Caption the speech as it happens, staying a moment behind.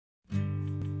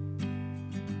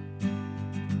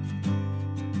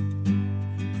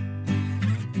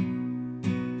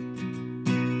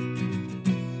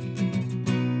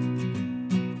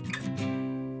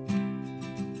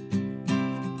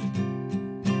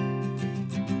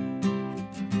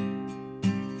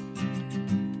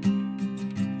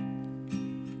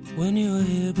when you were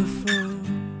here before.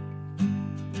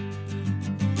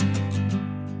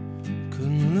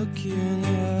 Couldn't look you in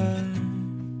the eye.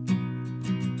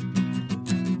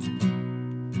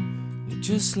 You're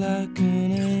just like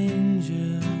an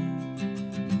angel.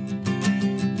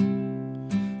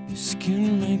 Your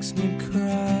skin makes me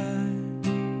cry.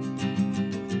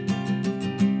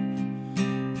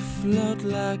 You float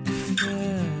like a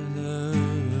feather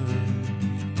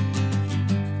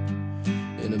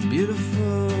in a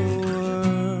beautiful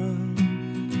world.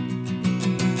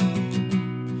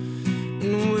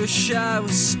 And wish I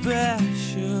was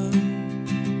special.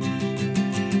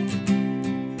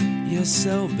 You're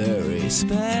so very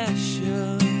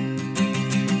special.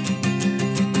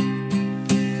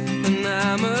 And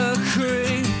I'm a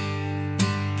creep.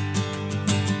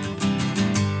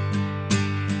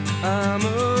 I'm a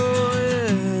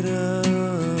widow.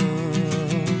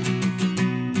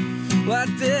 What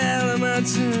the hell am I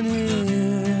doing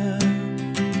here?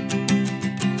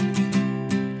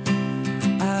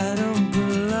 I don't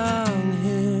belong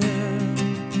here.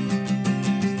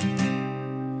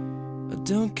 I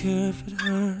don't care if it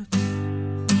hurts.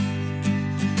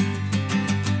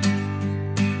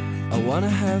 I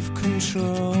wanna have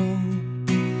control.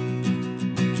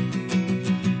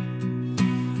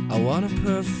 I want a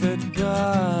perfect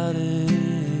body.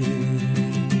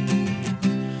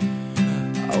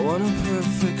 I want a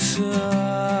perfect soul.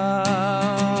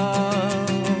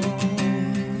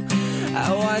 I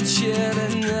want you to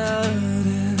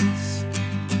notice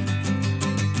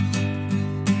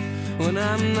when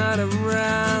I'm not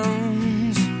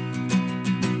around.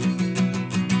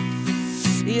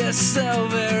 You're so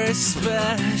very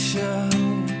special.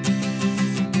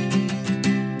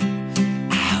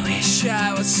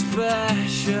 I was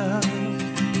special,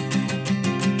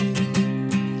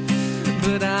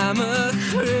 but I'm a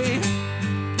creep.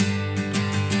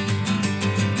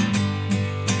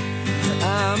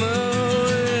 I'm a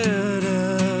widow.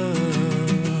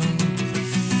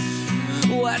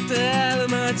 What the hell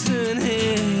am I doing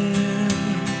here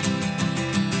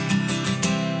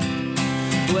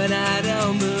when I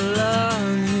don't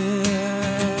belong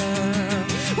here?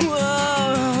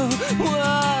 Whoa,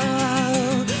 whoa.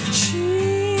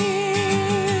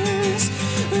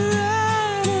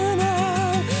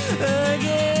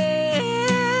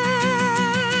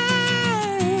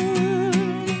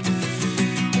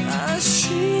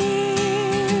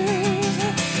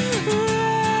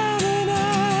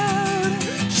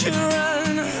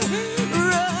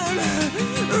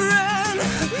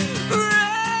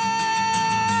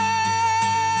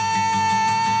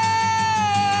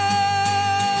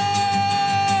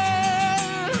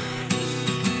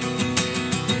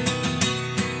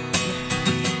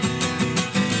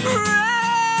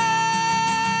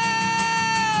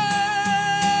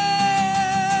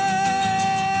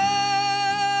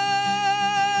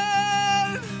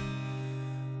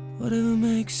 Whatever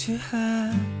makes you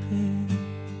happy,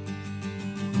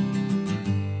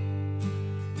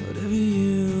 whatever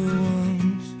you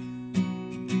want.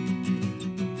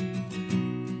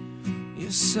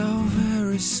 You're so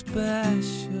very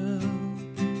special.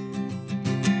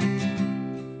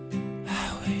 I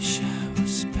wish I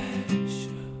was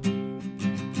special,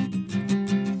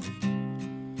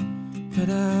 but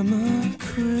I'm a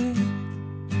creep.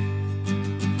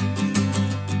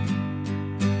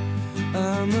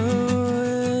 I'm a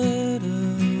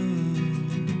widow.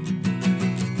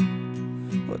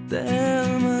 What the hell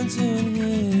am I doing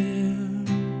here?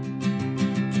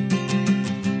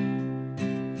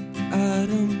 I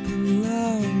don't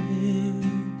belong here.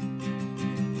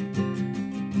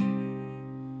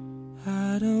 I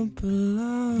don't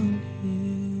belong here.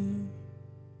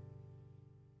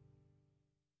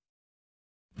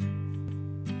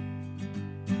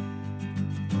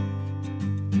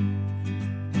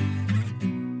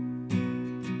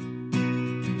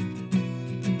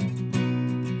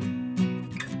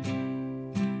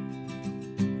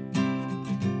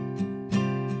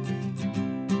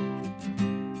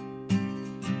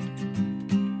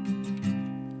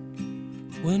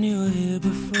 When you were here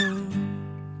before,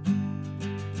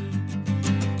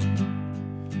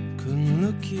 couldn't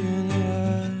look you in the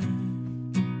eye.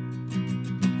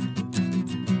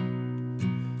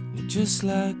 You're just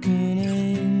like an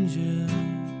angel.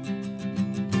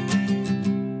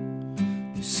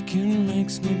 Your skin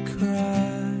makes me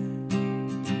cry.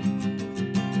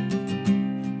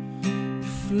 You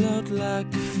float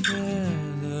like a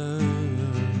feather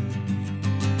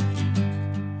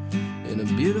in a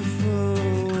beautiful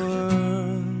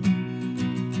world.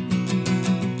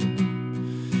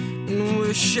 And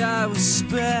wish I was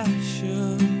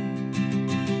special.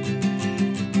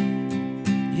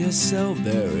 You're so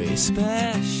very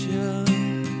special,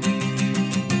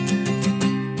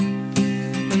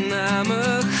 and I'm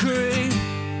a creep.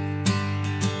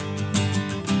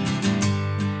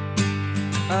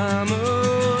 I'm a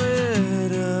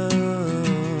widow.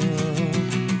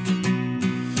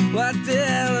 What the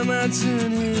hell am I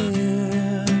doing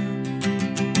here?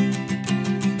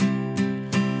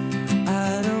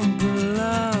 I don't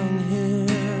belong here.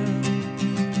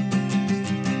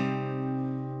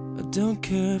 I don't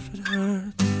care if it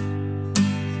hurts.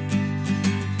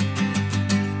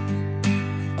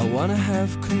 I wanna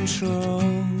have control.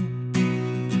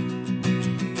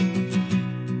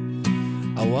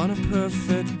 I want a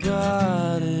perfect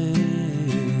body.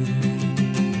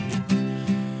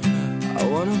 I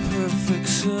want a perfect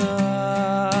soul.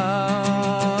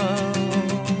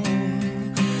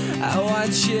 I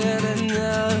want you to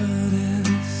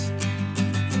notice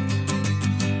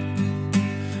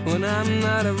when I'm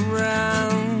not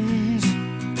around.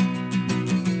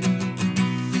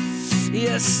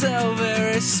 You're so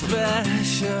very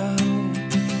special.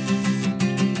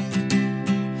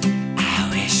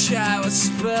 I was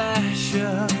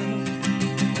special,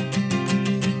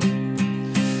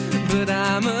 but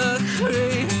I'm a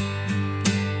creep.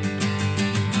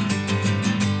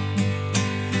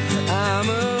 I'm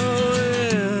a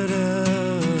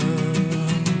widow.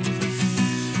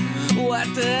 What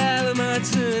the hell am I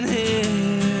doing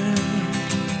here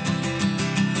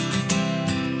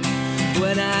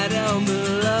when I don't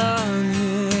belong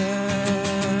here?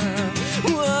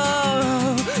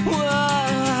 Whoa, whoa.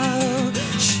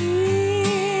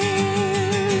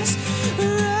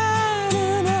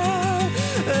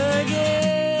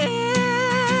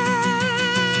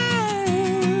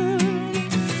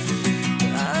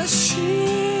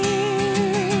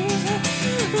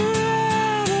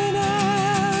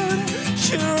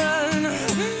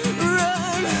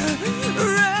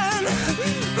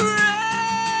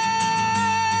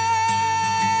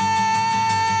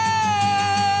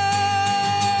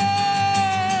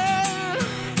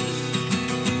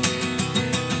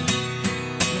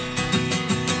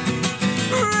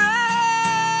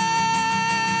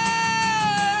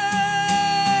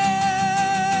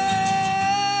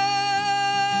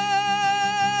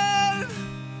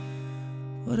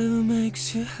 Whatever makes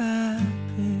you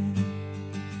happy,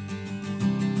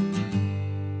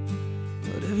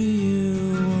 whatever you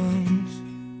want.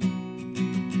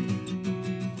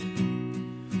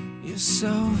 You're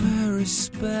so very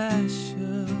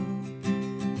special.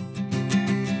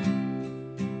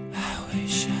 I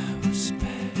wish I was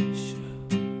special,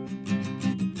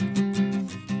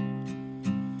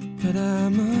 but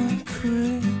I'm a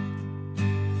creep.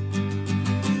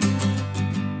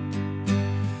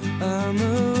 I'm a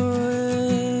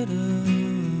widow.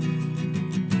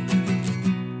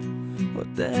 What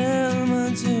the hell am I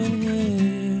doing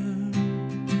here?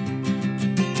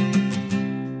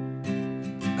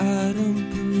 I don't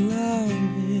belong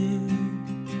here.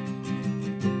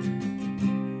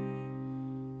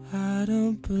 I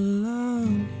don't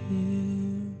belong here.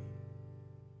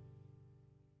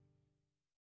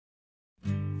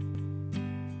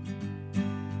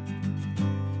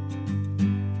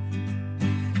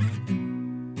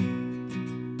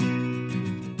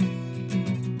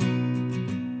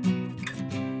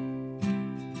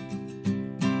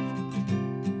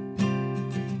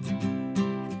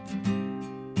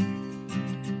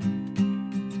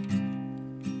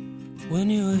 When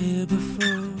you were here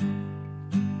before,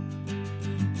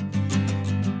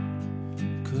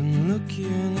 couldn't look you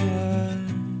in the eye.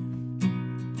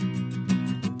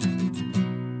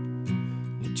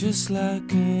 You're just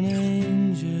like an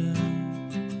angel.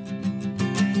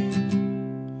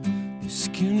 Your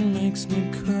skin makes me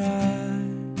cry.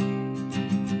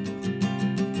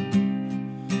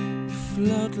 You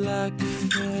float like a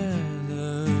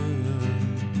feather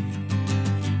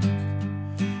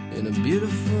in a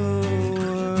beautiful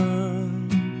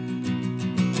world,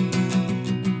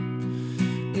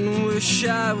 and wish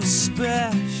I was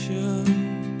special.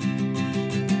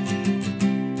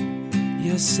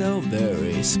 You're so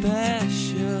very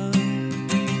special,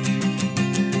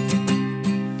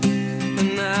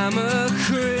 and I'm a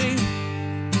creep.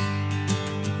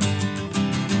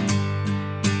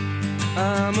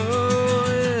 I'm a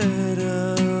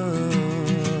widow.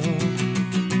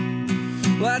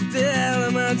 What the hell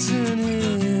am I doing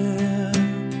here?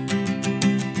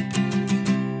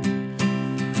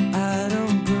 I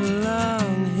don't belong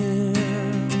here.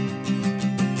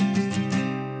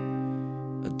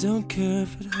 I don't care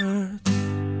if it hurts.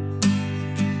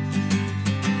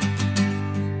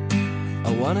 I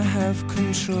wanna have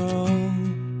control.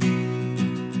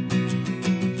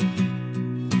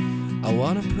 I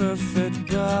want a perfect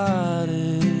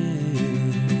body.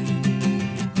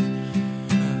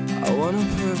 I want a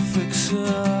perfect soul.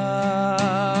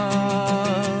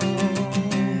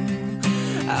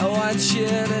 I want you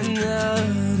to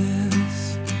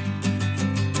notice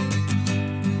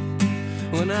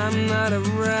when I'm not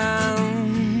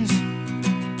around.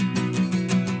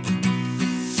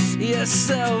 You're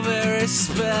so very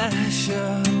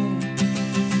special.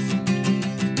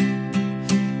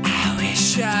 I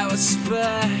wish I was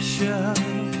special,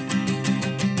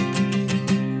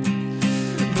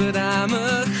 but I'm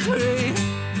a creep.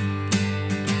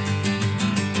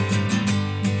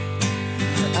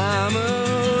 I'm a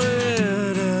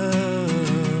widow.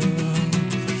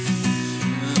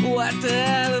 What the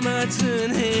hell am I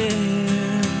doing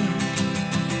here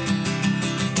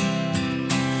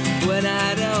when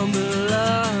I don't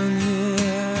belong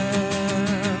here?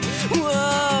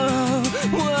 Whoa,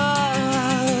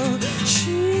 whoa,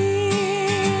 she's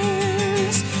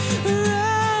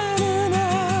running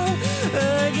out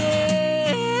again.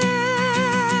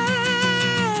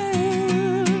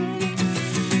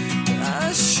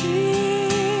 She's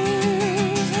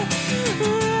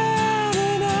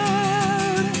running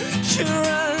out. She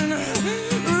run,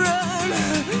 run,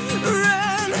 run,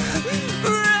 run.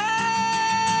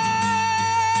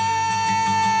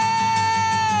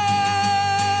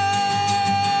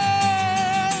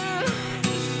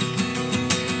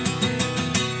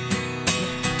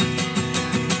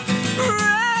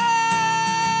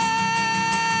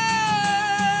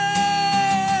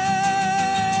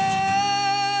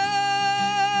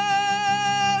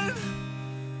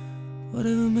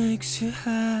 Whatever makes you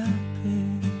happy,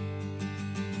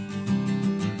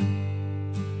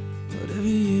 whatever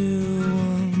you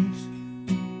want.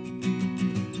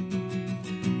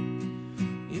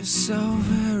 You're so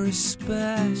very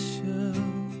special.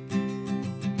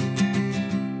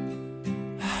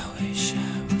 I wish I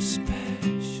was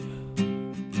special,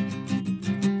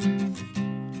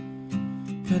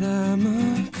 but I'm a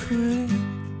creep.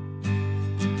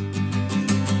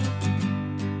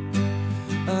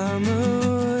 I'm a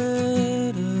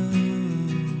widow.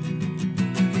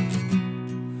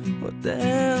 What the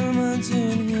hell am I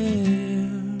doing here?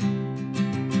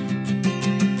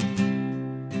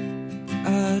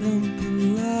 I don't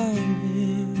belong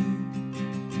here.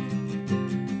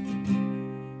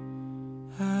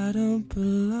 I don't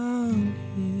belong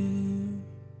here.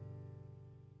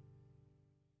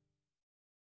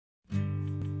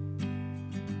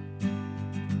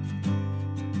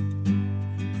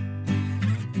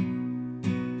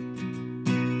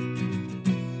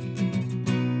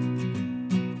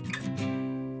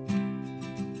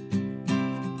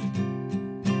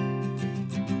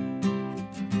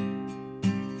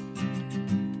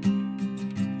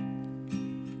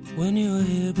 When you were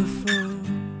here before,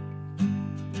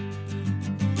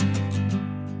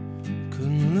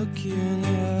 couldn't look you in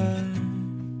the eye.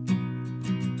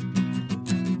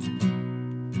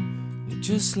 You're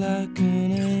just like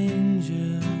an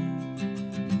angel.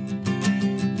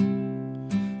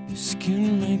 Your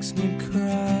skin makes me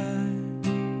cry.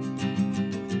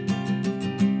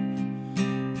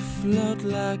 You float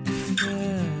like a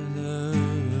feather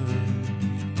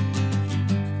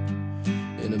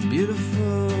in a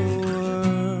beautiful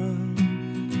world.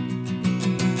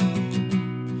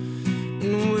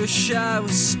 And wish I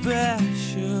was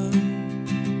special.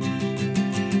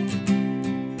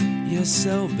 You're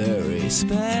so very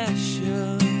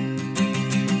special.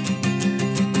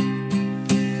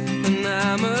 And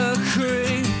I'm a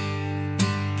creep.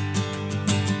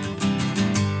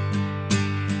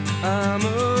 I'm a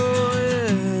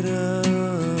widow.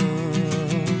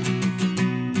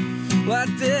 What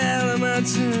the hell am I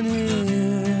doing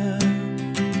here?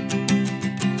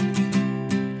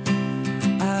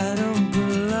 I don't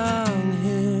belong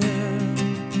here.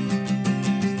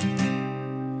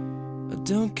 I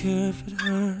don't care if it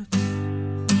hurts.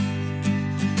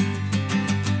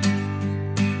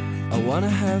 I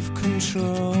wanna have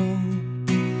control.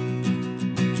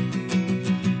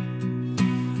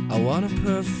 I want a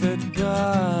perfect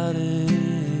body.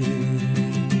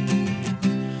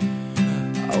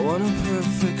 I want a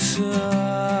perfect soul.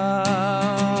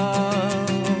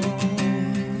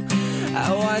 I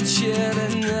want you to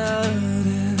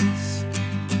notice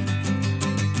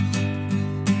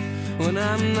when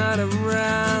I'm not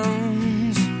around.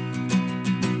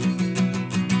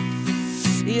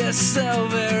 You're so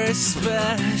very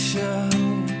special.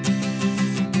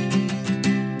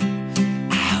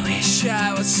 I wish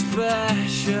I was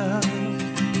special,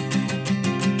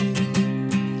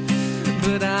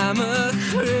 but I'm a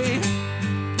creep.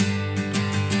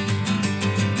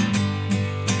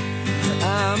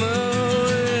 I'm a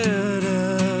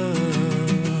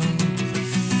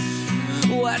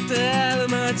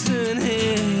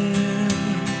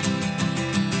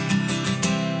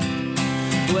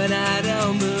when I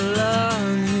don't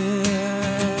belong here.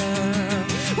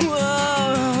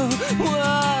 Whoa,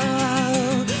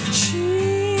 whoa, she's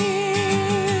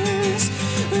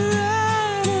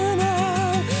running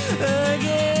out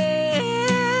again.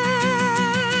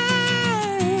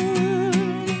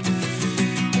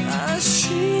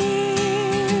 She's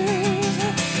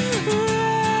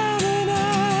running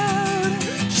out.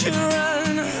 She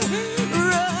run,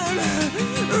 run,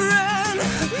 run,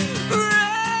 run.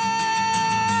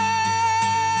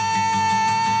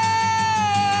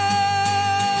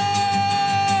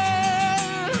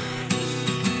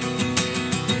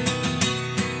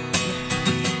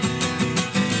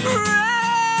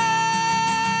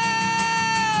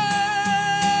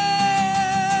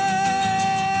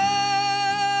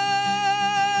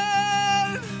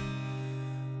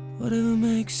 Whatever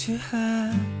makes you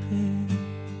happy,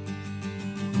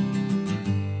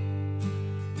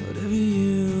 whatever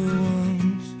you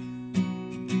want.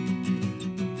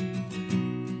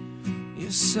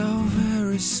 You're so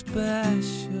very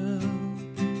special.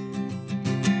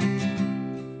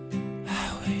 I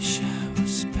wish I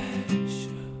was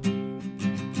special,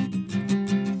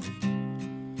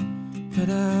 but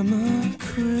I'm a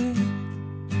creep.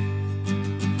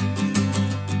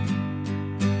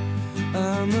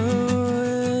 I'm a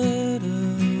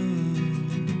widow.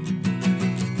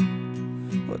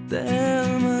 What the hell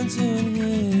am I doing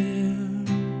here?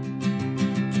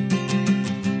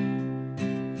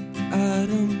 I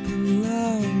don't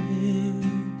belong here.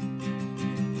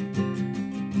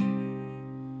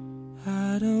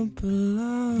 I don't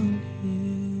belong here.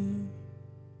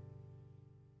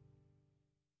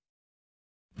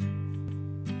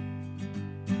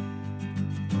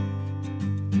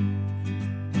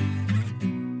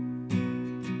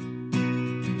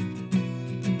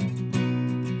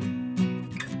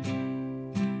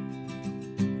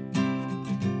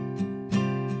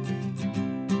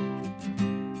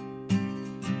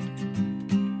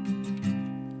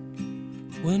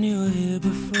 When you were here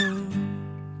before,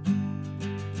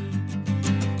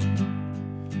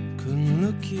 couldn't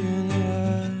look you in the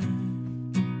eye.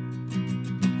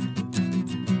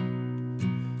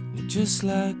 You're just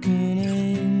like an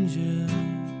angel.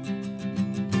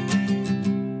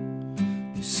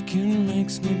 Your skin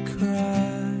makes me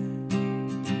cry.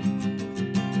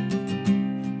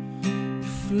 You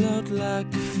float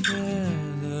like a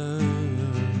feather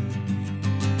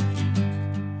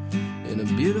in a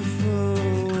beautiful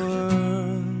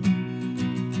world,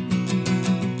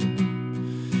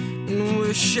 and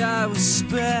wish I was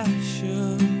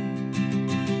special.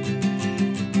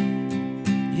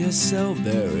 You're so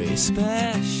very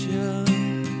special,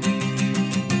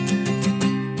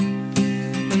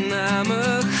 and I'm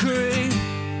a creep.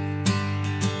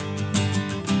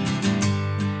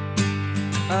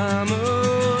 I'm a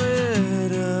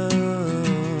widow.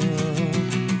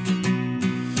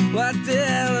 What the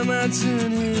hell am I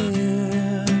doing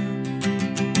here?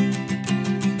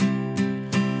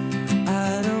 I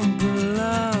don't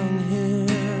belong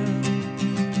here.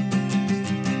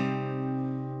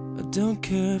 I don't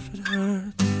care if it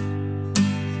hurts.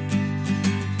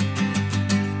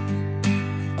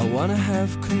 I wanna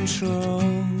have control.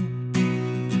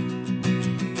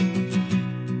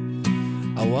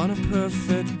 I want a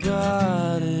perfect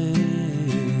body.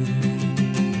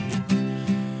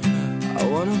 I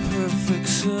want a perfect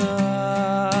soul.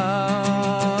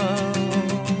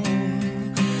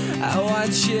 I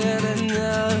want you to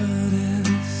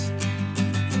notice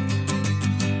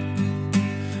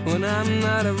when I'm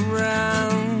not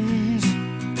around.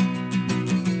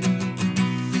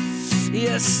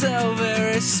 You're so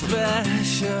very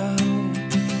special.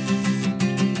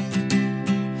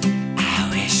 I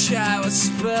wish I was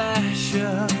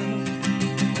special,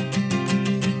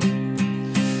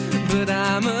 but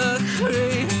I'm a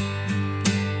creep.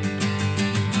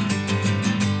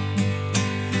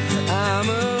 I'm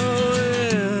a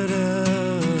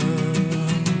widow.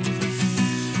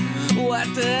 What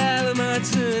the hell am I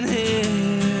doing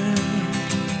here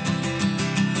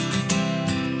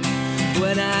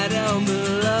when I don't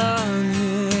belong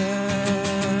here?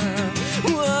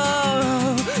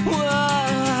 Whoa,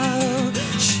 whoa,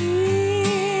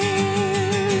 she's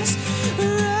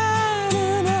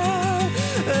running out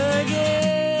again.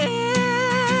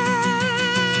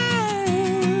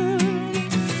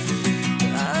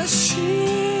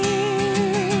 She's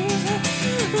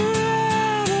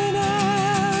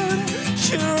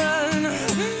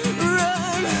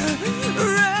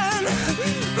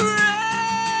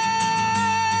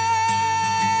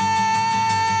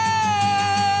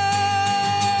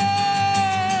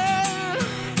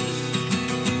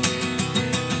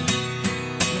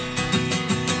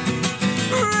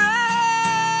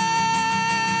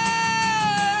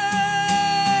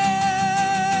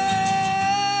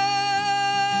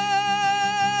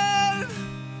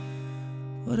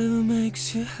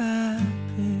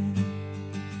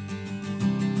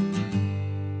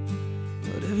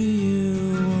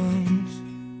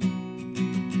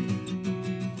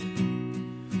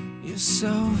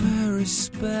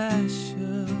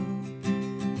special.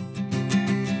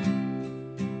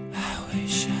 I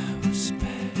wish I was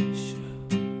special.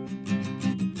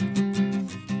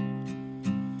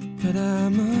 But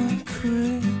I'm a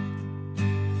creep.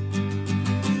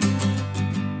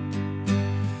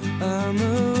 I'm a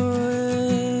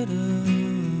widow.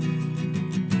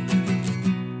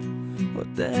 What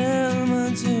the hell am I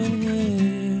doing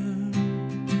here?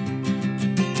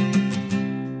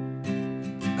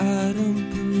 I don't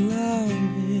belong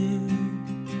here.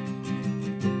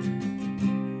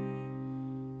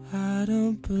 I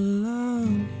don't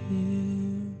belong here.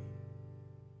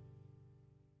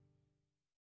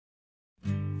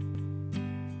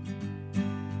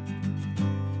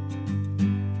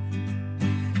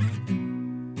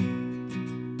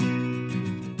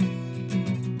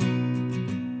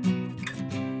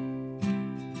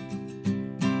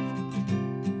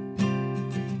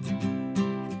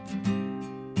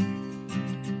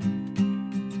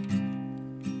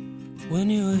 When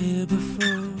you were here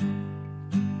before,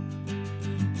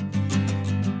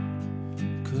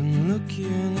 couldn't look you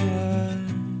in the eye.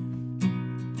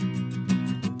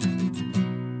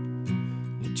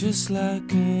 You're just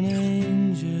like an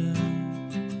angel.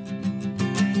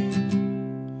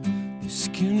 Your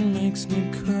skin makes me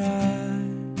cry.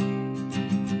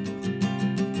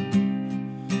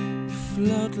 You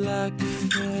float like a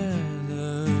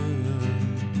feather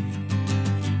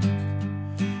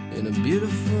in a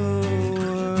beautiful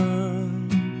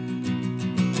world.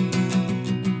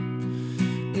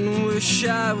 And wish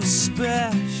I was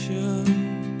special.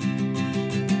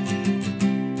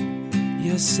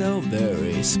 You're so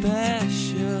very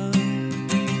special.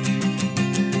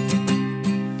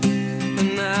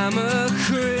 And I'm a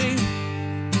creep.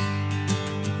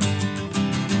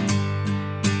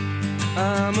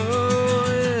 I'm a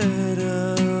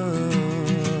widow.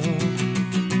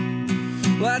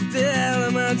 What the hell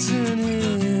am I doing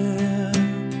here?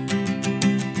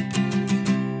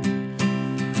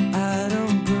 I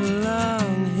don't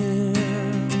belong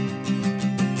here.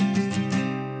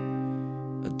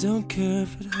 I don't care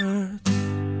if it hurts.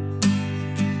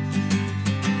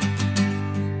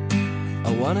 I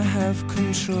wanna have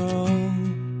control.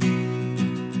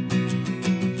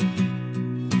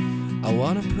 I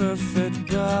want a perfect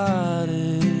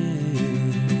body.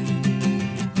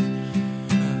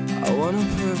 I want a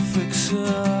perfect soul.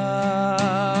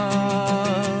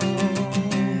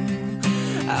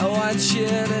 I want you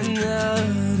to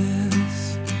notice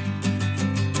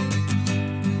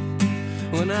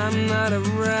when I'm not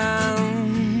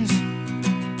around.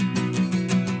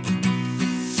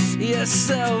 You're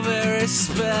so very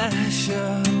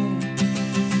special.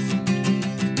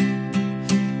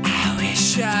 I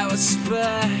wish I was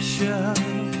special.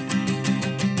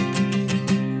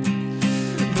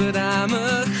 But I'm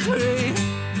a creep.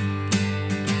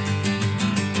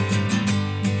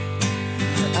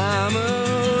 I'm a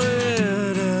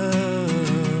widow.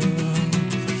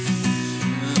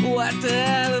 What the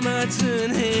hell am I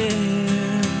doing here?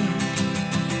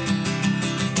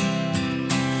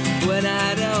 When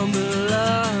I don't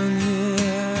belong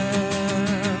here.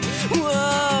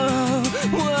 Whoa,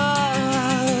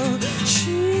 whoa.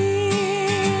 She's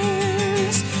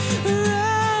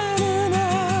running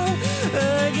out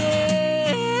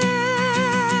again.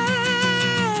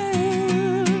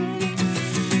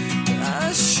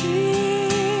 She's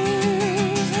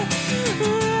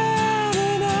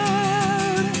running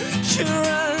out. She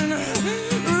run,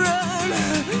 run,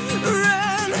 run,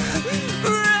 run.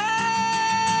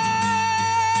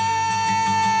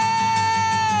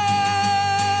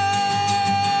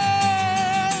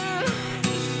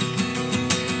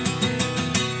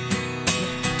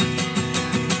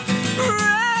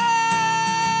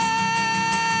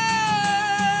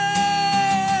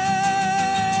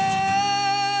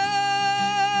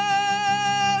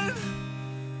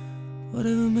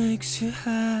 Whatever makes you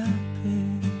happy,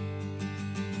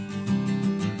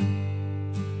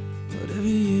 whatever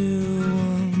you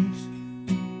want.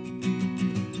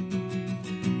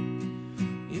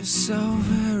 You're so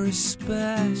very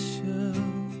special.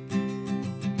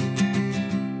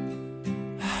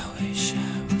 I wish I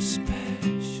was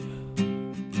special.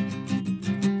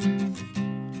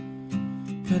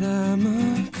 But I'm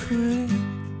a creep.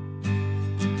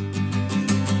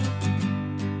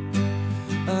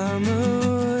 I'm a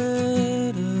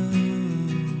widow.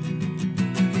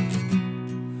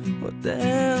 What the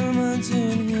hell am I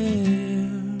doing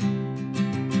here?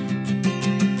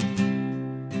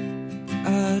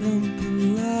 I don't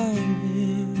belong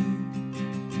here.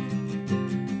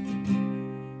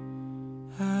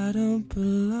 I don't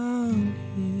belong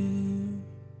here.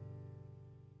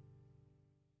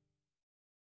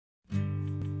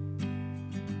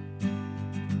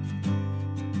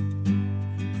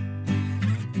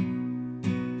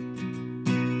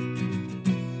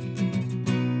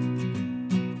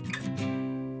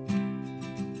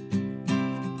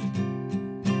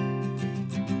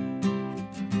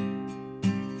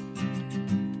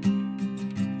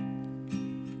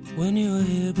 when you were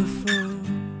here before.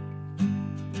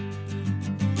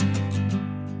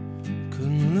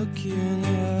 Couldn't look you in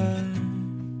the eye.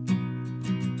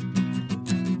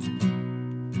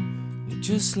 You're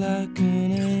just like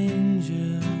an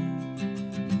angel.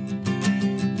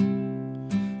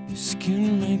 Your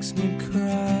skin makes me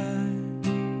cry.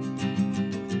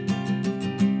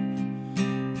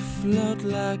 You float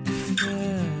like a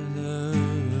feather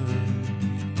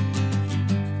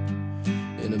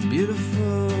in a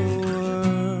beautiful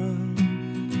world.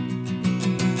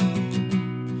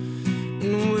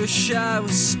 And wish I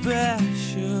was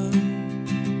special.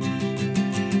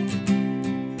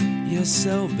 You're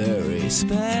so very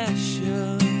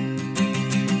special.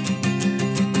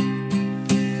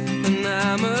 And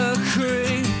I'm a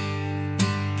creep.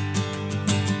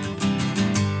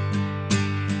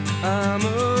 I'm a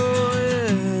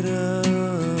widow.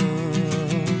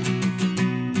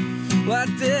 What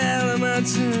the hell am I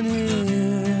doing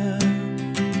here?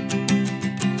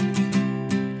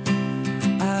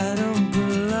 I don't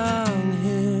belong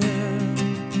here.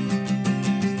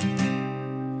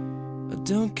 I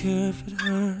don't care if it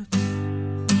hurts.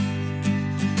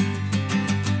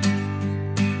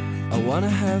 I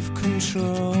wanna have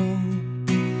control.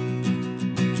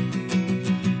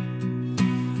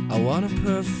 I want a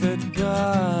perfect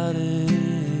body.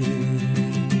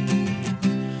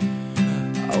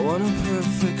 I want a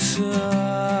perfect soul.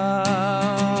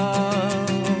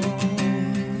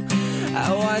 I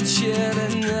want you to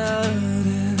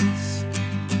notice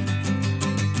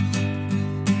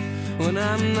when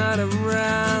I'm not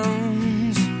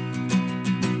around.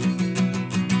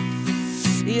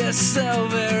 You're so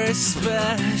very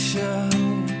special.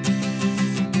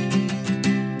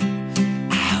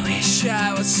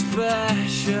 I was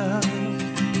special,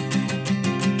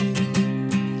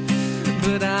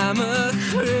 but I'm a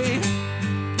creep.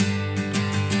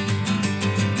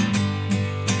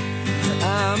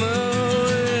 I'm a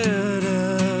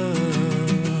widow.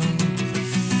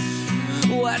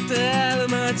 What the hell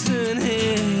am I doing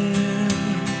here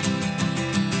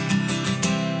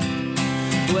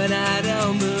when I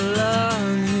don't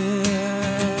belong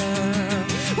here?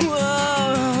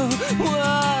 Whoa,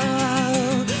 whoa.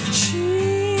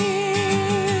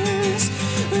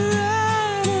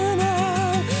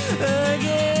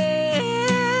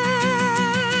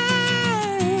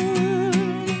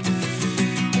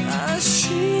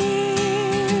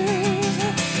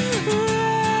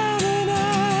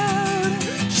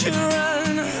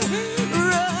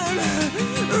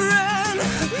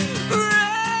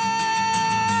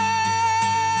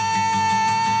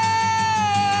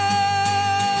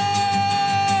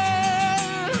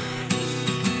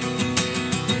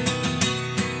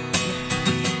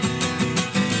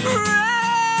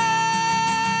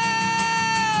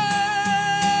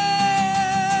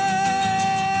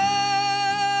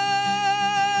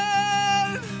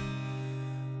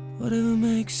 Whatever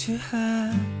makes you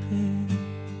happy,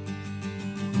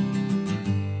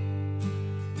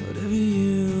 whatever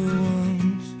you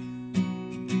want.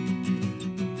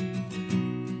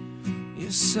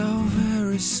 You're so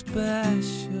very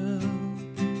special.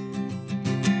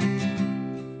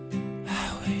 I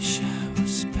wish I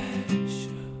was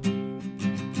special,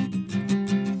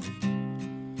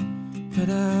 but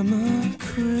I'm a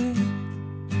creep.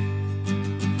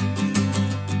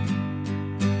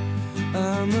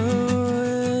 I'm a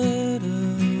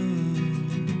widow.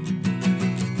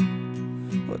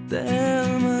 What the hell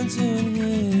am I doing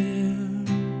here?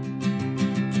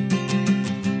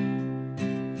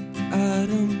 I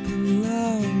don't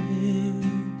belong here.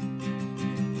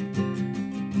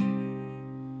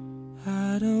 I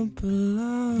don't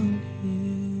belong here.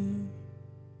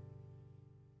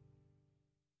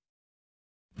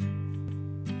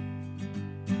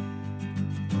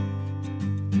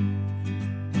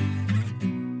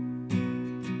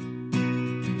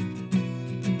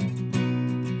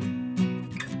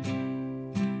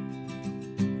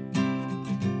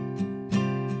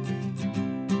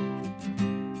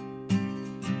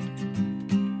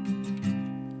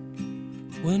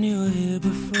 When you were here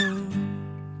before,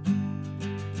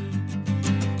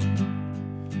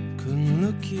 couldn't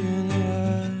look you in the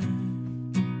eye.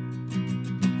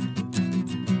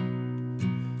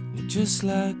 You're just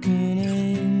like an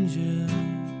angel.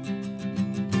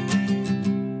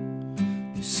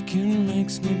 Your skin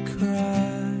makes me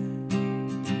cry.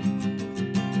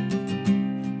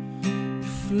 You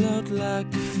float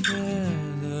like a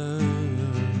feather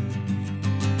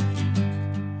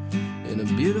in a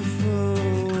beautiful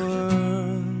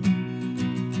world.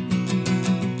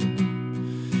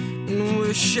 And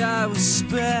wish I was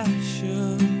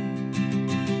special.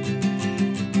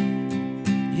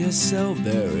 You're You're so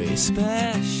very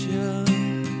special.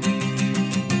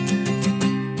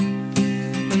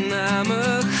 And I'm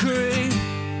a creep.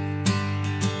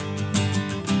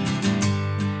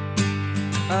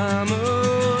 I'm a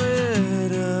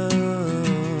widow.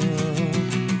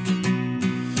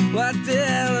 What the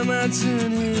hell am I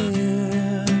doing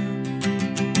here?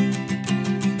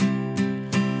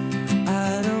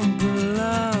 I don't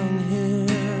belong here.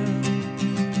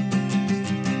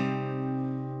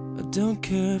 I don't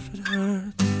care if it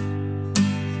hurts.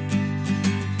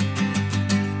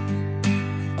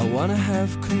 I wanna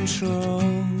have control.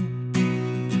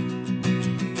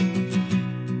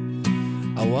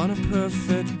 I want a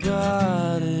perfect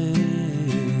body.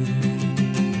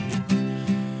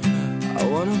 I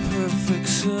want a perfect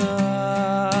soul.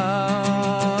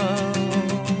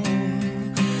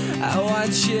 I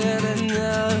want you to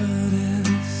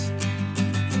notice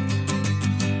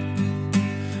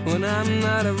when I'm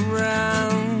not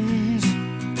around.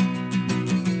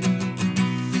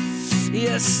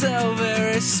 You're so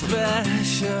very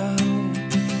special.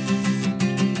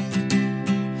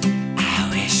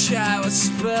 I was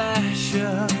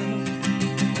special,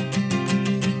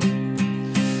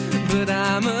 but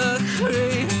I'm a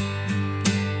creep.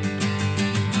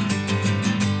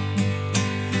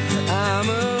 I'm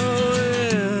a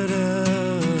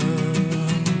widow.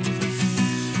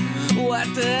 What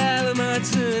the hell am I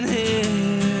doing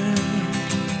here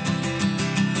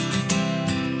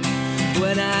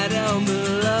when I don't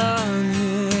belong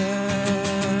here?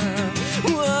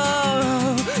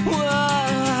 Whoa, whoa.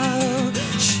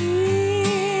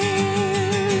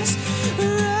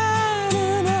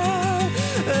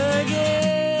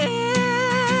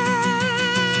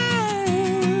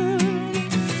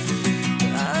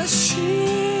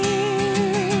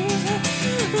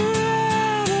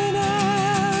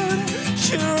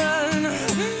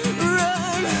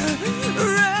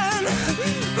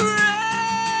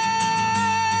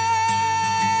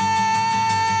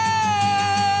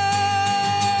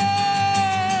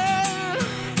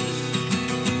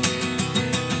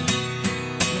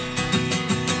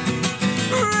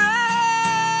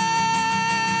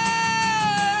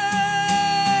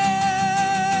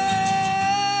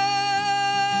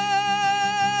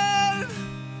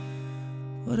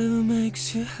 Whatever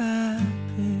makes you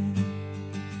happy,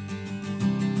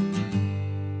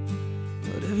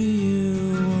 whatever you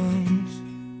want.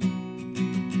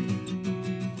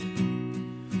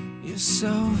 You're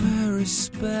so very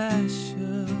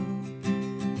special.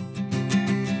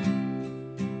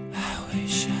 I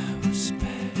wish I was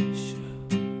special,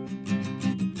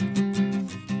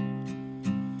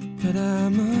 but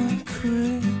I'm a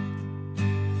creep.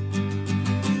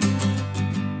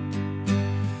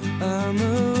 I'm a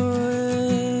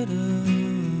widow.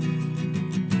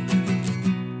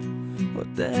 What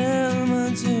the hell am I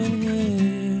doing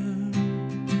here?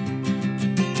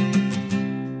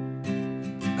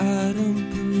 I don't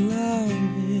belong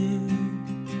here.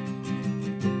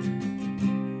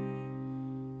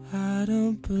 I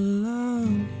don't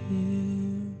belong here.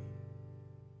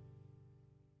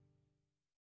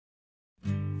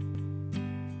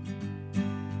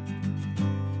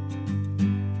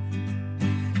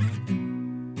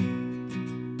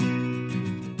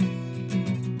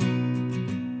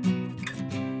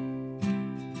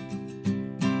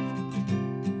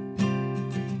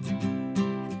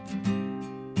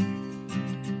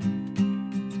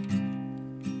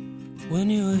 When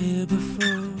you were here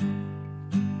before,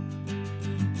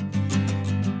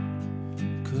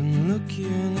 couldn't look you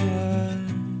in the eye.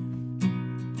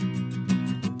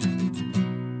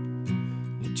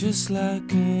 You're just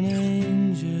like an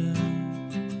angel.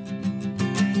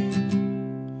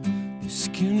 Your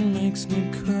skin makes me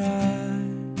cry.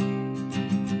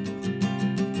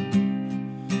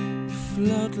 You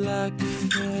float like a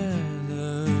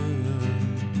feather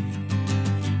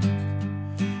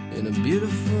in a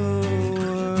beautiful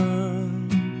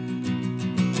world,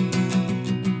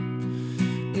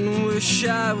 and wish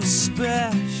I was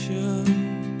special.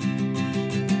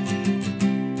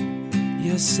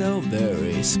 You're so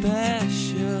very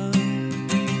special,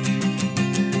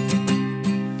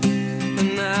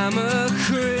 and I'm a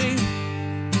creep.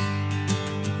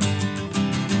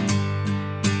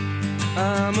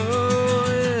 I'm a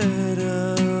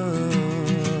widow.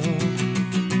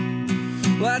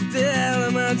 What the hell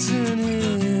am I doing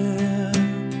here?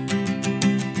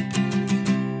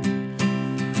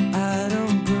 I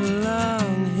don't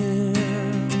belong here.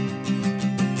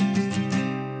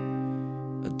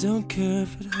 I don't care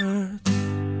if it hurts.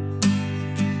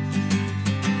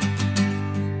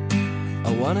 I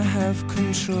wanna have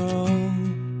control.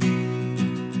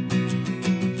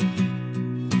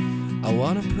 I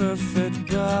want a perfect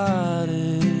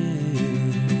body.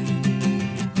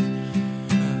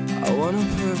 I want a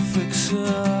perfect soul.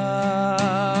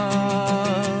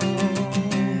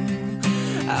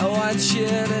 I want you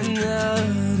to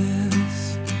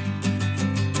notice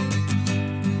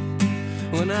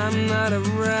when I'm not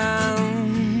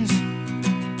around.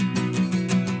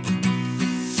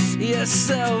 You're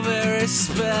so very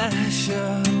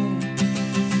special.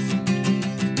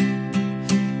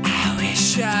 I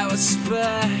wish I was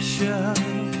special,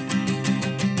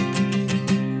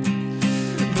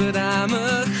 but I'm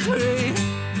a creep.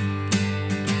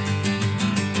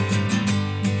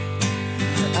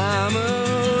 I'm a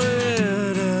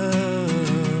widow.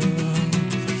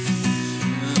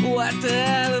 What the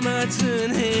hell am I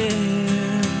doing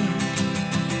here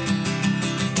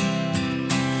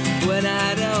when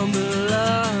I don't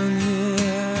belong here?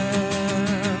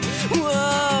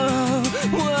 Whoa,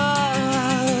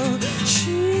 whoa,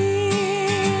 she's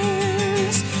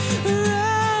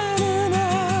running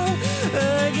out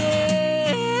again.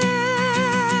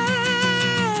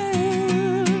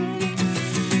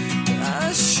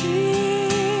 She's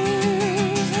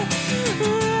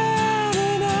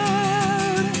running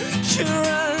out. She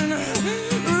run,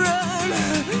 run,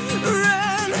 run,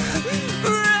 run.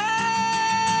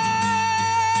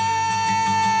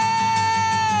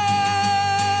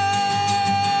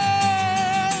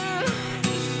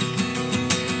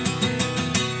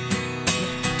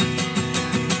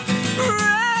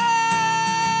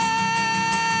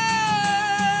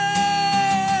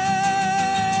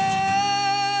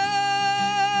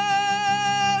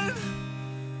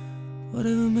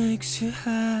 Whatever makes you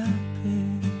happy,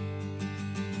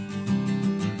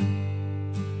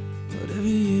 whatever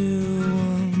you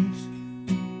want.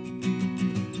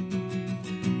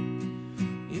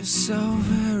 You're so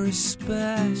very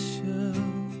special.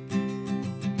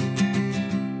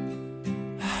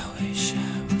 I wish I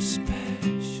was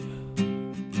special,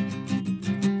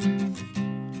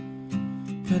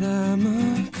 but I'm a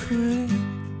creep.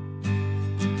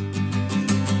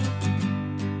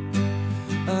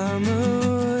 I'm a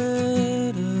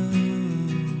widow.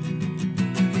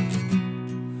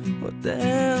 What the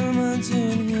hell am I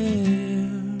doing here?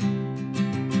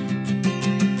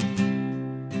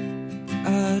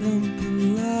 I don't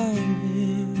belong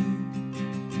here.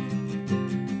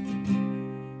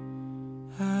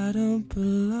 I don't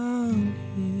belong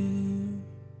here.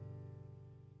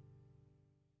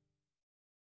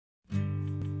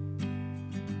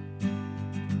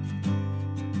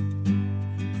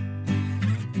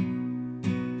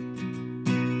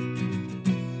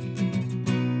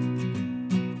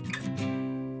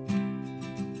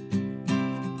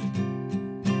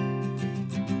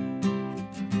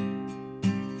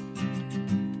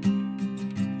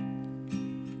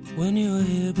 When you were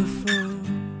here before,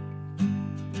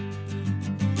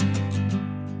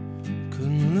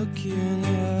 couldn't look you in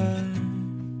the eye.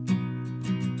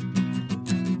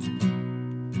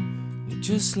 You're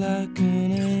just like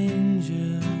an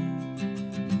angel.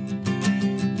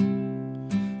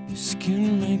 Your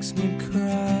skin makes me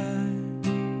cry.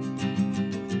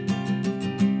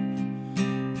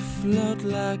 You float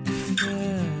like a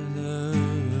feather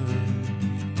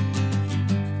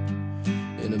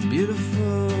in a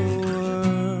beautiful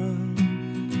world.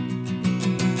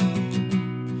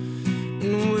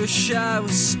 And wish I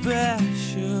was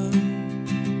special.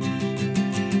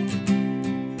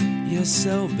 You're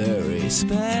so very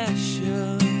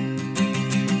special.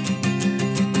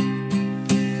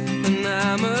 And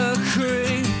I'm a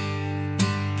creep.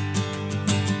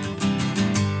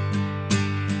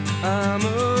 I'm a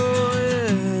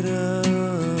widow.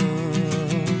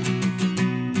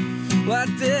 What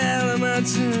the hell am I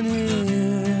doing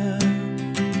here?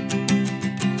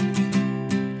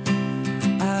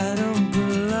 I don't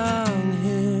belong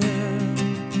here.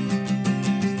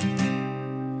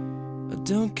 I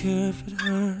don't care if it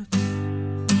hurts.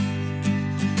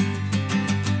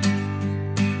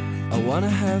 I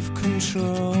wanna have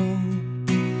control.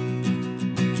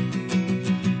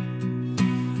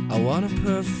 I want a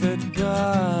perfect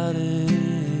body.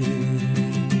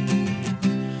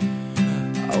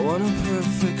 I want a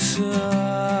perfect soul.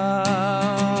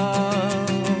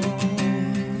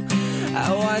 I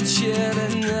want you to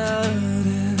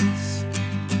notice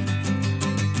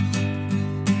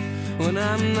when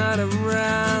I'm not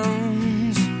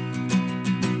around.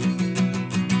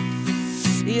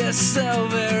 You're so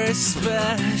very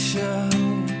special.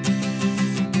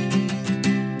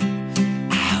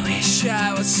 I wish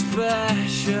I was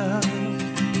special,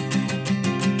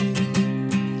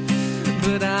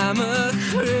 but I'm a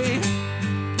creep.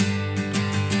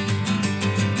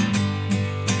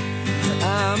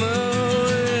 I'm a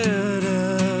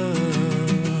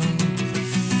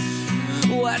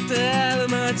What the hell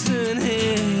am I doing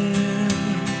here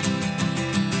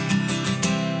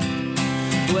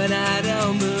when I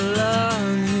don't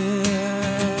belong here?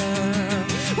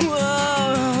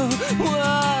 Whoa,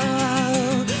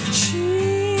 whoa, she's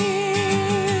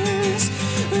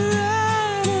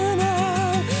running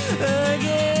out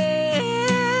again.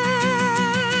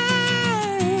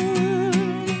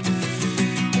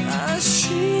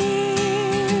 She's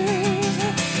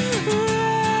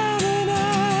running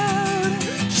out.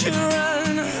 She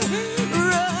run,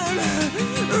 run,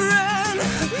 run, run.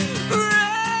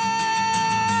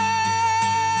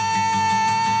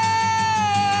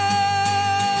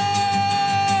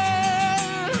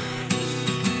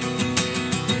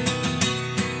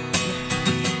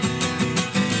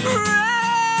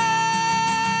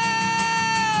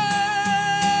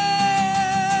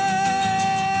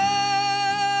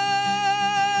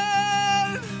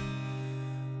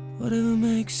 Whatever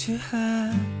makes you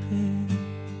happy,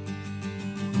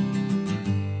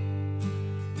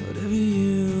 whatever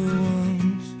you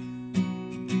want.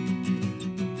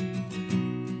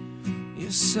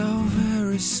 You're so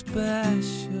very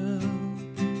special.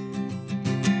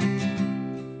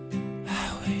 I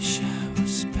wish I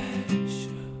was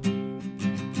special,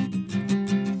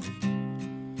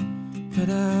 but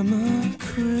I'm a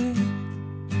creep.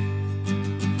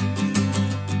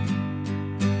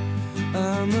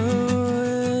 I'm a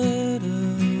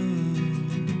widow.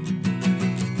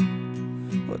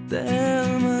 What the hell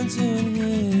am I doing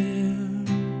here?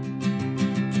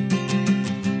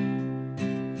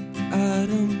 I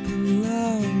don't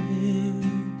belong here.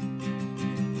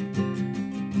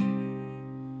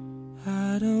 I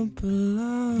don't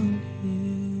belong here.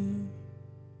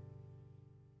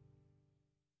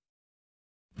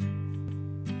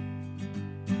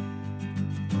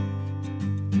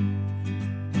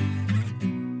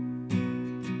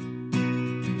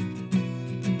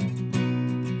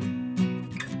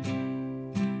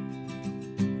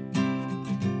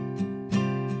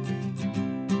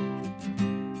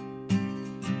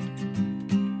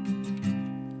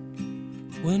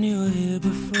 When you were here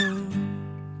before,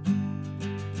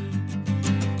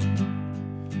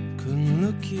 couldn't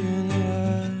look you in the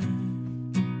eye.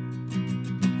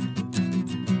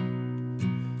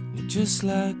 You're just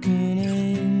like an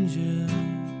angel.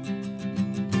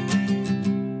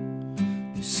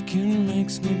 Your skin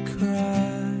makes me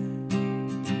cry.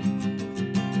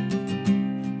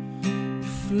 You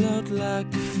float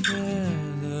like a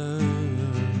feather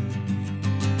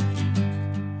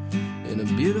in a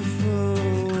beautiful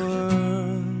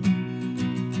world,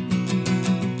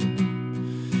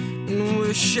 and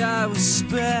wish I was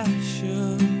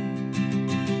special.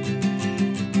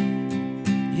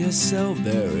 You're so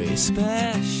very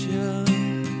special,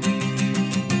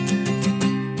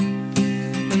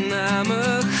 and I'm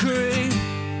a creep.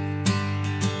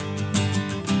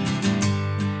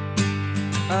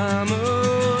 I'm a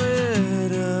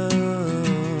widow.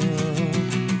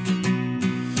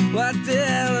 What the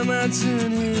hell am I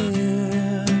doing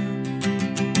here?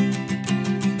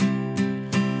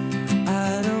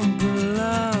 I don't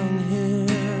belong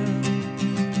here.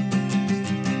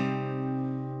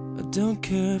 I don't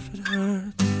care if it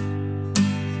hurts.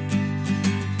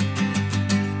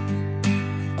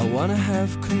 I wanna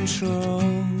have control.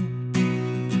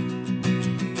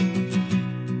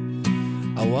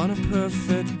 I want a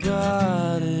perfect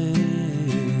body.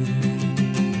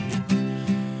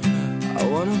 I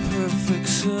want a perfect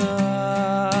soul.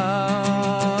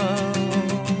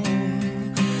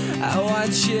 I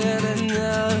want you to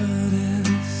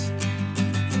notice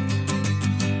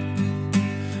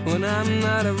when I'm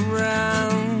not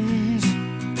around.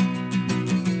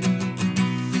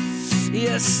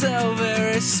 You're so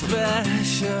very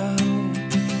special.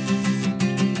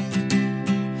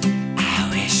 I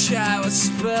wish I was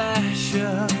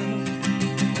special,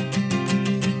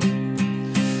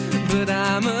 but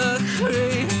I'm a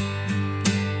creep.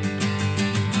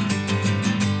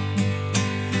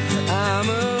 I'm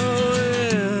a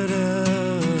widow.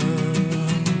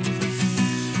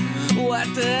 What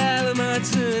the hell am I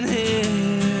doing here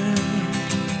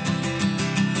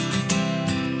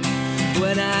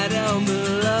when I don't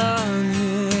belong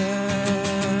here?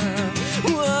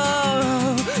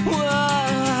 Whoa,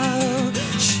 whoa,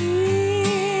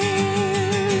 she's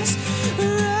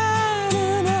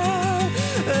running out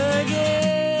again.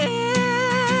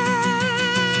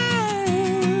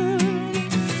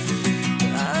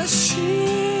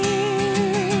 She's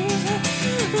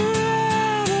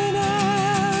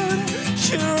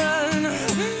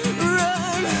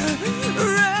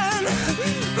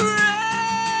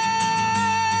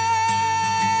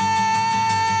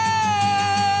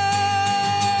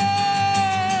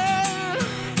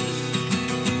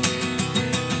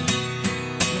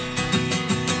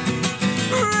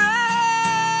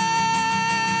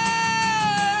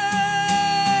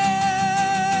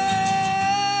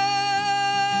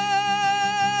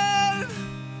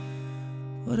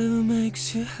whatever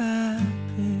makes you happy,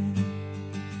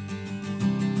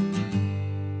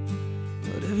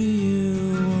 whatever you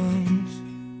want.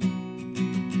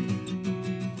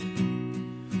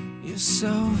 You're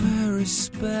so very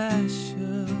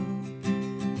special.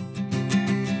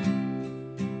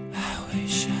 I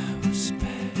wish I was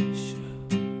special,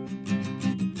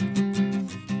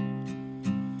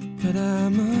 but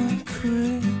I'm a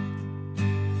creep.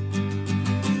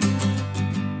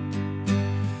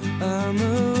 I'm a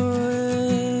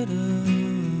widow.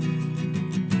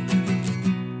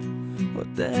 What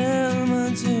the hell am I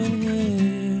doing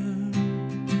here?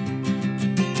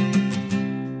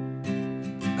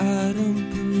 I don't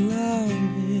belong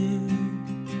here.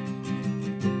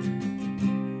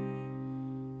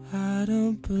 I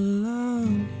don't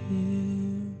belong here.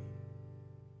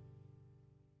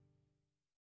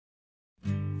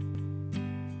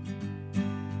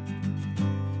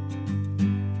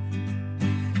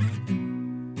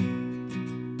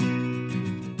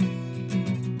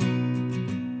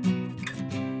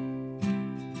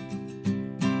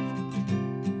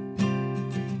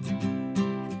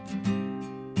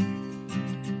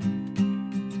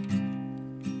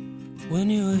 When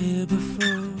you were here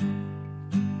before,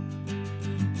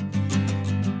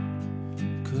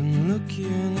 couldn't look you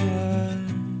in the eye.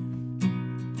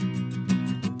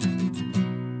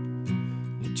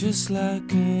 You're just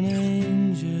like an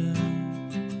angel.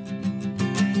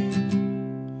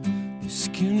 Your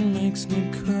skin makes me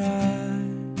cry.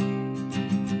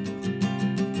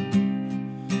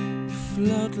 You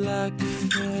float like a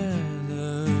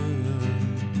feather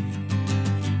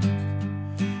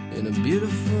in a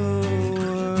beautiful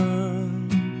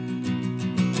world,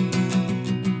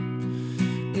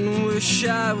 and wish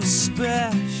I was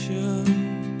special.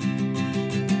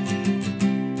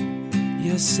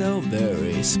 You're so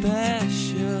very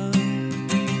special,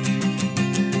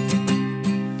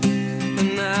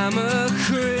 and I'm a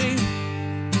creep.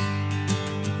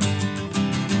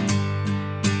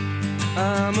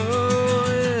 I'm a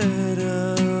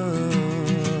widow.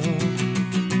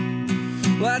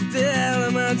 What the hell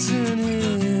am I doing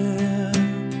here?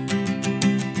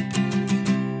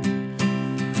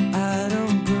 I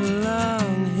don't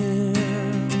belong here.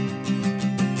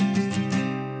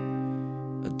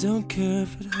 I don't care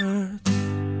if it hurts.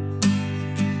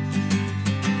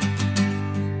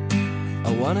 I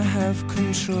wanna have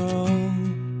control.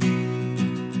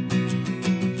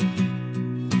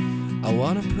 I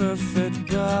want a perfect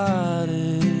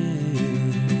body.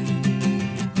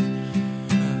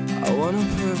 I want a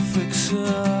perfect soul.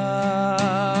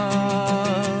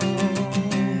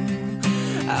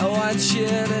 I want you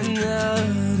to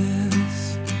notice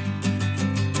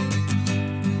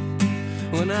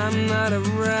when I'm not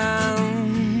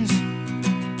around.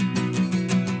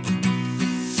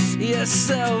 You're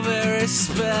so very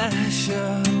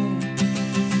special.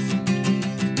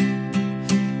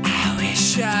 I wish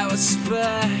I was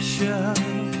special,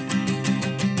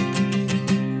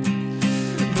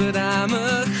 but I'm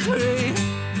a creep.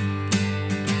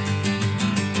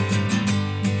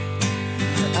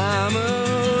 I'm a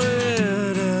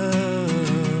widow.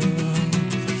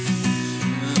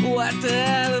 What the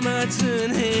hell am I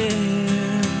doing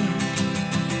here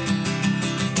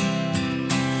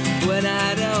when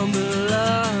I don't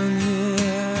belong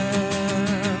here?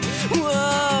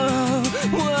 Whoa,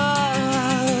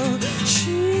 whoa,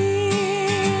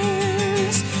 she's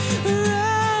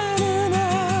running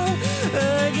out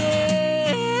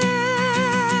again.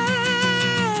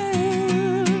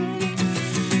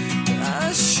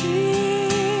 She's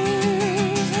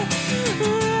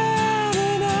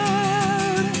running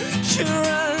out. She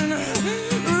run,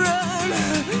 run,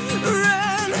 run,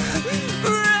 run.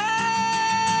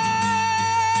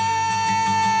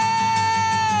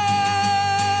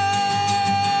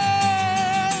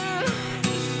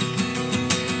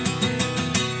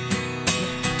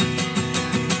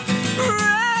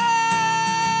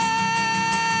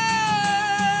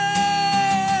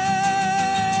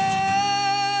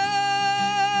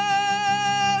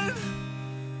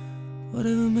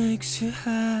 Whatever makes you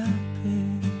happy,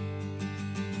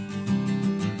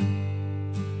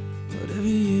 whatever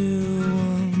you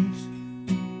want.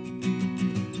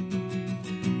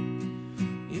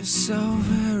 You're so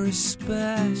very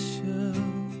special.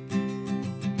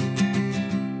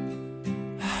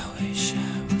 I wish I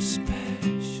was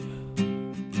special,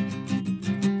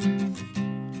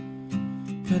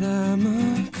 but I'm a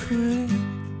creep.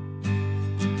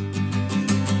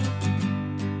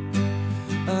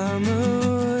 I'm a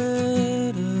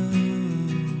widow.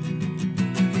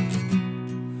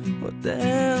 What the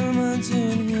hell am I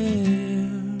doing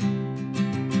here?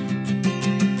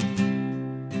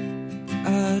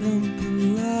 I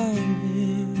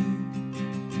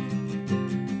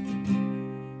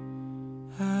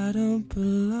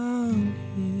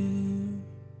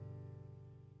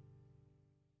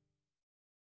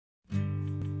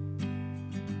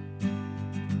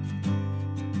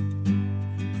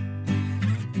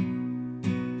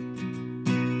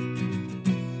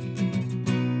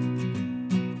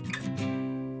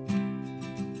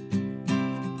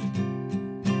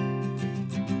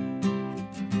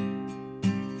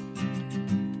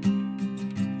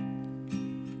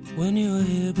when you were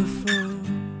here before.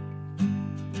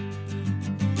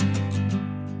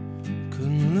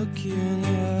 Couldn't look you in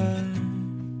the eye.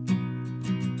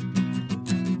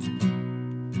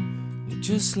 You're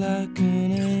just like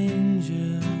an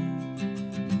angel.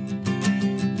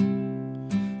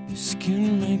 Your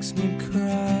skin makes me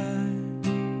cry.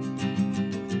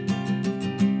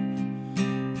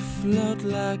 You float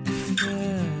like a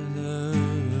feather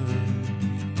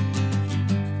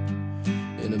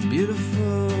in a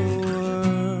beautiful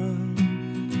world.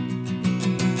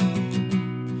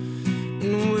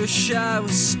 And wish I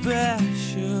was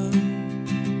special.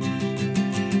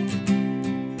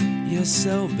 You're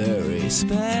so very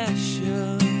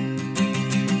special.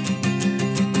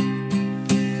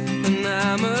 And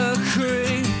I'm a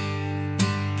creep.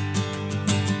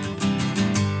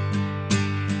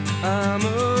 I'm a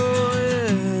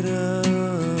widow.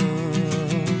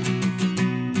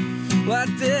 What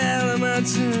the hell am I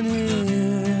doing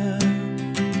here?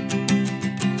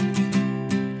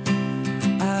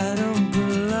 I don't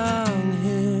belong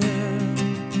here.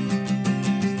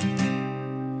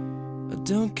 I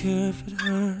don't care if it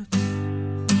hurts.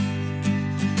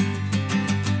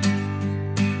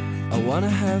 I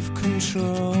wanna have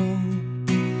control.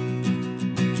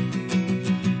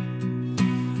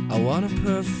 I want a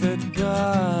perfect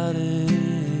body.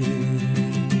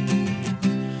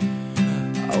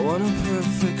 I want a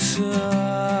perfect soul.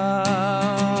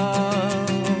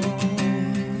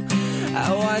 I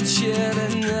want you to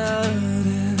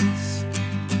notice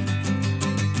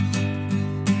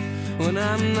when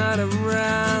I'm not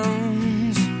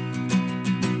around.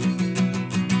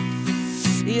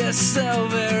 You're so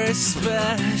very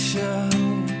special.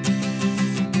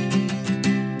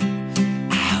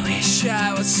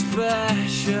 I was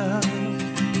special,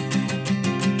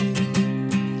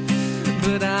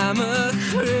 but I'm a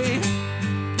creep.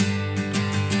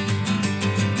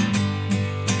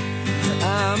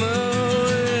 I'm a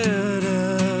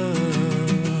widow.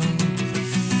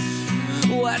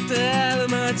 What the hell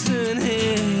am I doing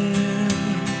here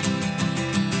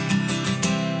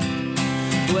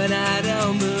when I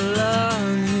don't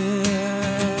belong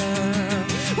here?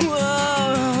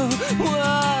 Whoa,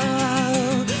 whoa.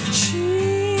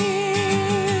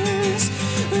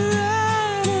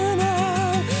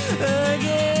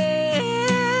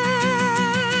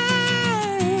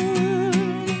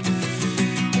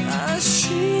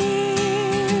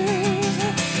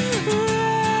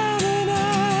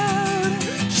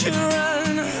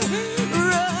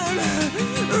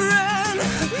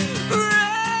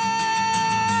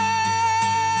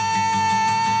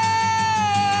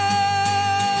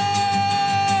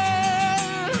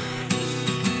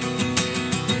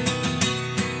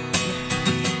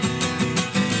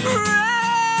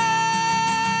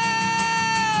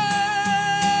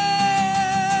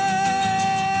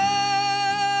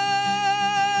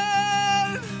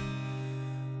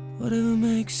 Whatever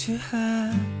makes you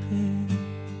happy,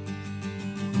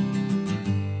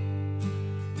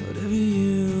 whatever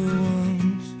you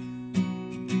want.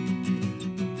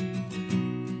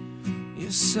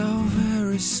 You're so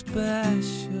very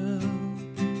special.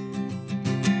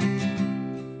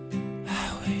 I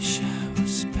wish I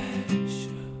was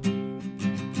special,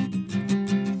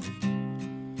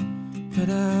 but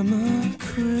I'm a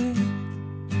creep.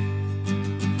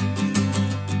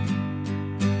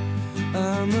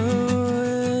 I'm a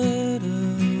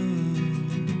widow.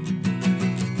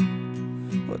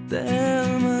 What the hell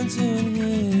am I doing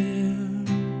here?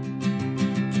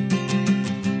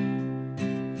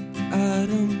 I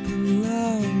don't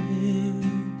belong here.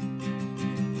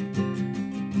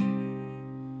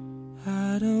 I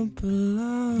don't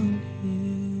belong here.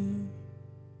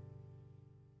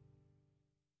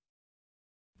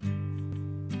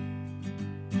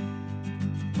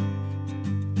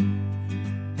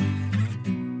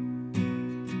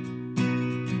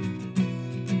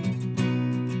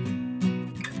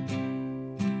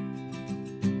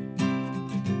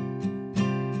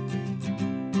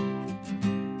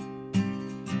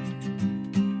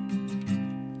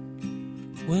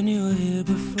 When you were here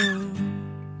before,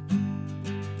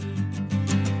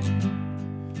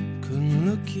 couldn't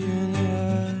look you in the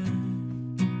eye.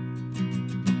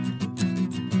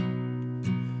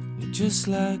 You're just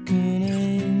like an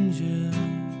angel.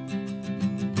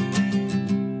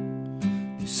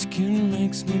 Your skin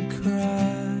makes me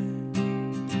cry.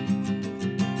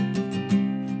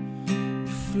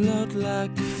 You float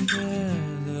like a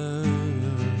feather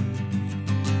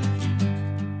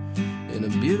in a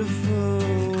beautiful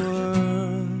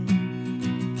world.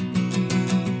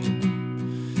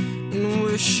 And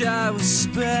wish I was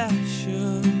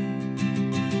special.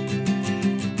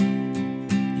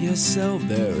 you're so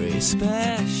very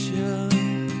special.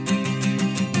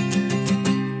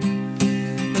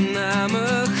 And I'm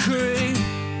a creep,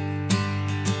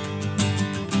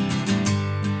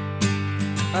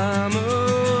 I'm a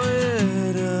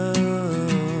widow.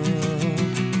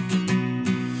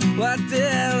 What the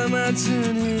hell am I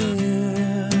doing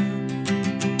here?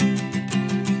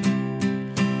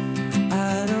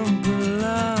 I don't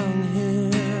belong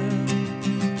here.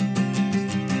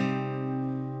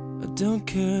 I don't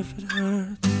care if it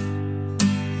hurts.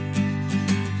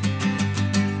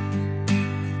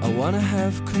 I wanna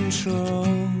have control.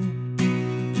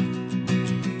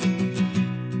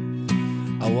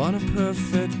 I want a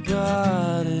perfect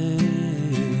body.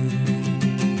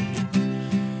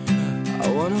 I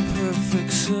want a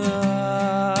perfect soul.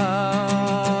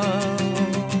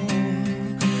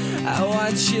 I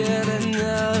want you to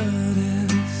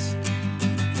notice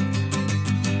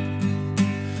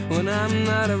when I'm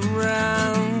not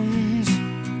around.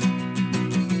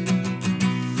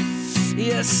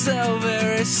 You're so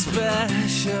very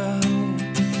special.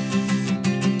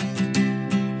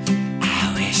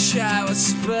 I was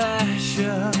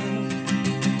special,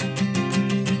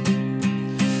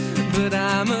 but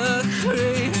I'm a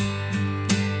creep.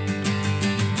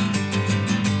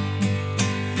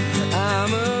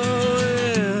 I'm a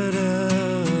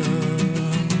widow.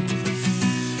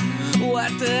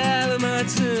 What the hell am I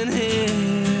doing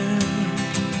here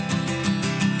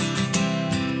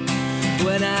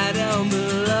when I don't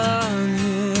belong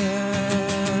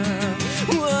here?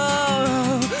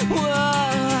 Whoa, whoa.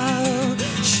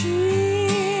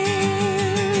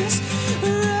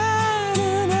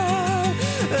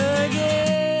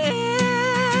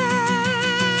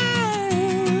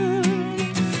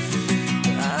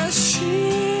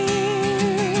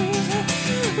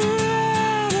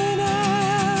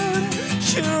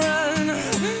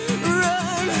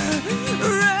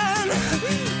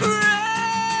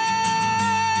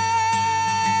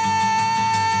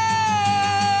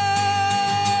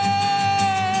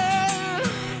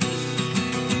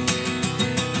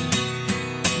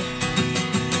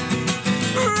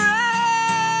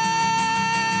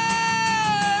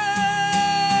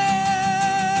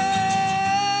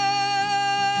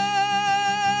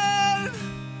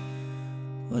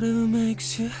 Whatever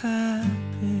makes you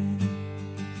happy,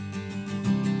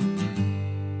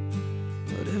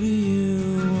 whatever you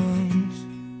want.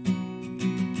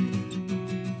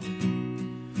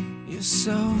 You're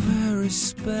so very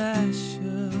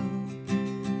special.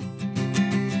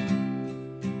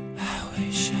 I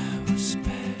wish I was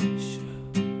special,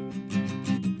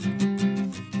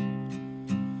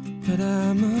 but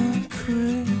I'm a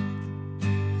creep.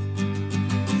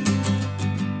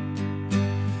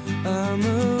 I'm a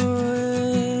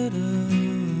widow.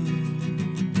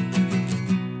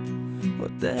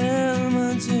 What the hell am I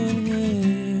doing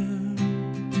here?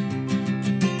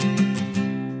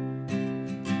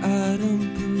 I don't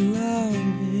belong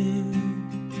here.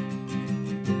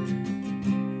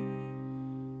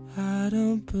 I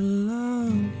don't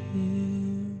belong here.